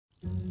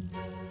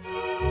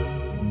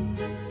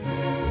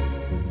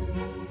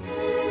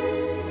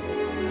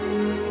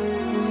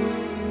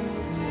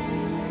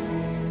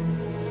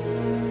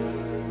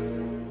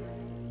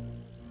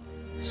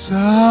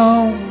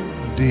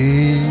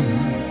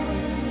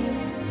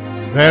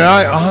when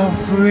I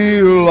offer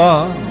you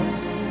love,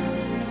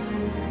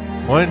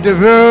 when the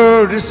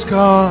world is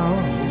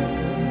calm,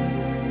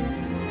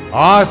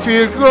 I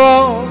feel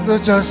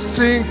glad just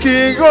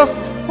thinking of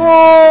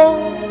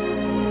all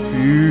of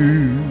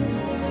you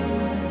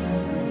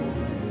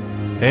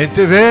and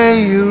the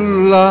way you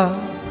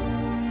love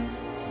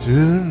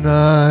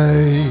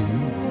tonight.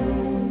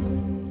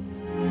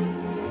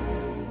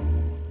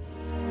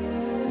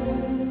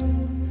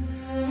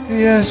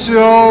 Yes,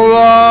 you're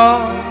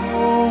lovely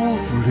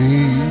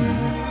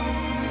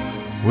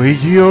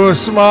with your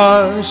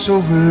smile so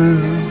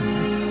warm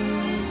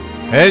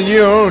and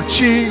your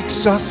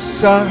cheeks are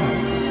sad.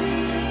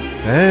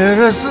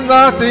 There is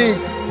nothing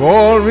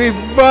for me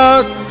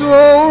but to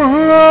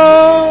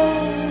love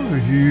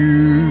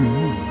you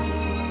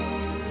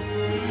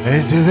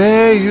and the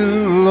way you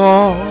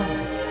love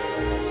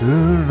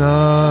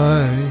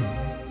tonight.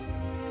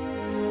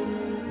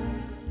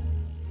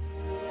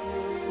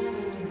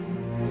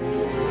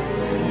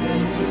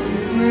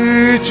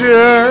 Each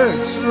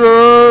extra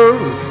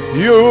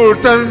your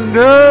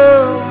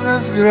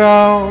tenderness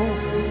ground,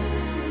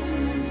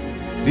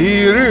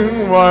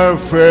 tearing my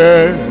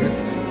faith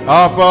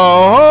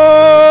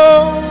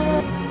apart,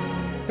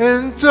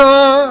 and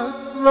that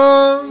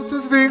long to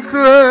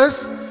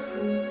twinkles,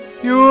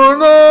 you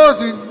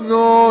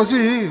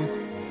nosy,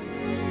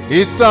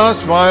 it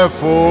touched my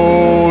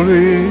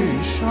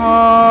foolish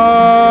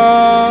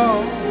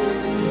heart.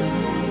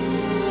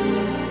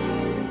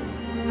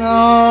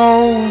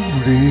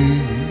 Lovely,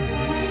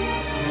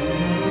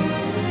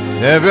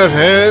 never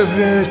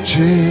ever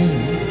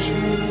change,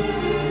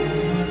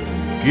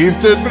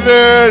 gifted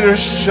bread a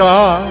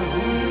shot.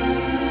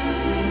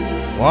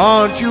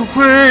 Won't you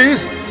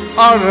please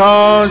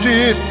arrange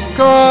it,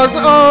 'cause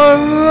I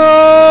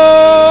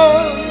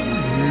love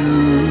you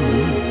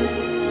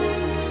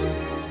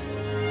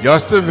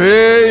just the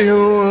way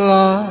you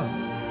love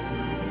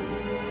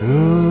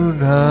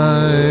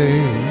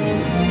tonight.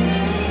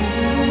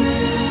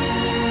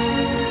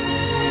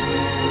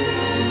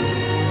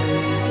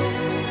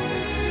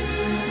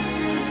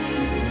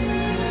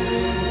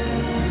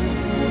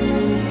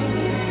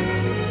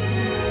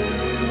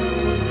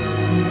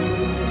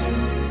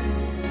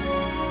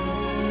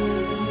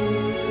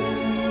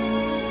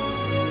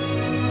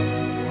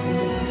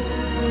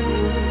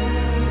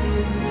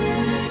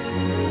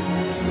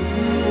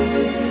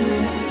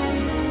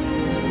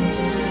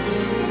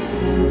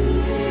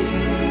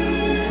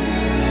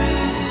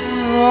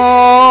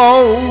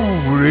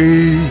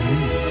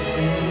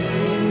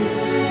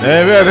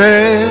 Never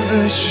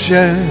ever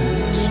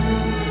chance,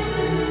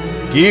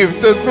 give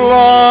the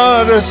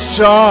blood a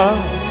shot.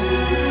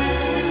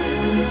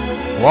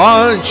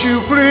 Won't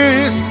you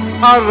please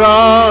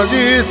arrange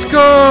it,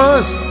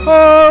 'cause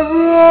I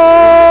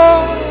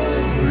love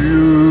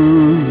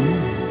you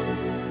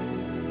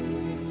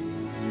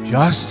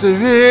just the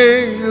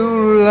way you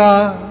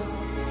love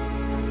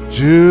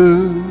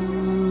to